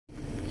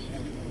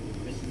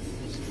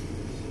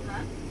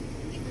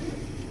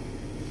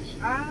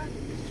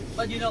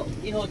But you know,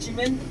 in Ho Chi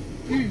Minh,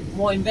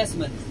 more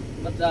investment,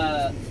 but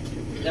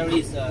there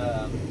is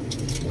a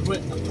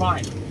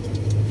crime.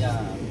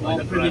 Yeah,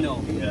 more criminal.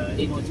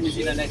 In Ho Chi Minh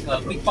City, like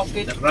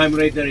pickpocket. The crime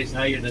rate there is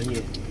higher than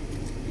here.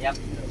 Yep.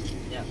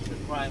 Yeah, the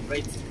crime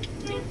rate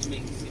in Ho Chi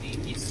Minh City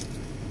is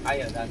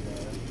higher than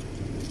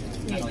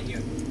the Hanoi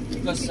here.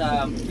 Because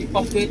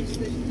pickpocket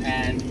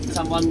and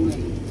someone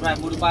drive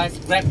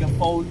motorbikes, grab your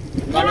phone,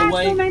 run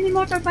away. Too many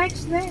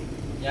motorbikes there.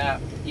 Yeah,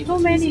 too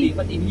many.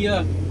 But in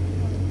here,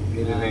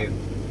 Very rare.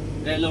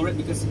 they're low rate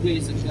because here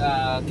is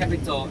a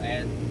capital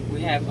and we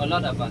have a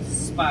lot of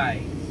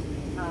spies.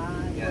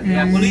 They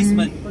are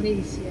policemen,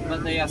 Police,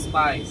 but they are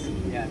spies.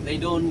 Yeah, they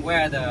don't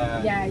wear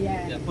the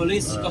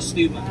police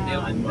costume. They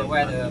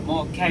wear the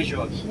more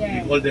casual.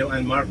 We call them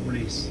unmarked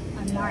police.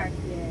 Unmarked,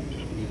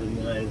 Even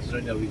in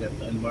Australia, we got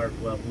unmarked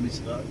police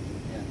car.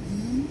 Yeah.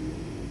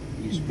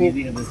 He's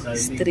speeding on the side.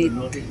 Street.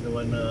 You notice the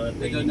one.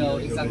 They don't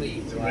know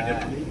exactly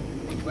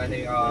where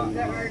they are.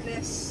 There are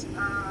less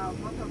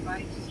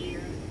motorbikes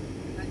here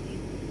than in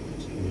Ho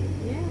Chi Minh.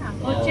 yeah.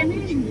 Ho Chi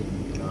Minh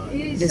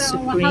is The how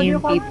do Supreme you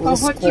call it?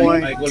 People's Ho Chi Minh.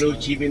 Court. I call Ho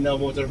Chi Minh now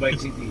motorbike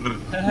city.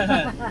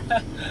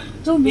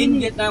 Too In many.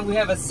 Vietnam, we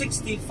have a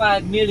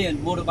 65 million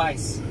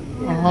motorbikes.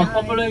 The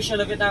population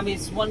of Vietnam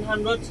is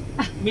 100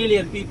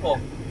 million people.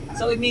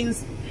 So it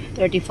means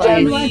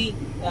 35.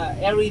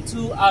 every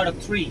 2 out of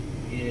 3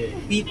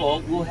 people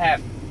who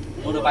have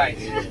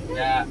motorbikes.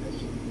 Yeah.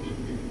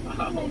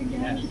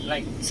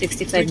 Like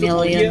 65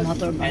 million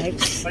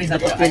motorbikes. For The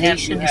example,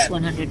 population I is have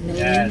 100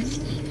 million.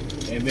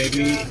 And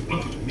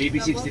maybe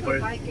The 60%.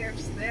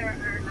 motorbikers there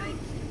are like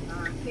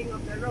king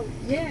of the road.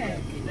 Yeah.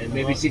 And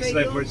maybe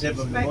 65%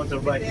 of the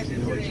motorbikes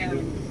in Ho Chi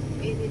Minh.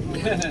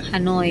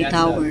 Hanoi Yes,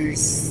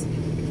 Towers.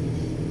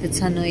 That's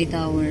Hanoi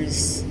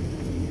Towers.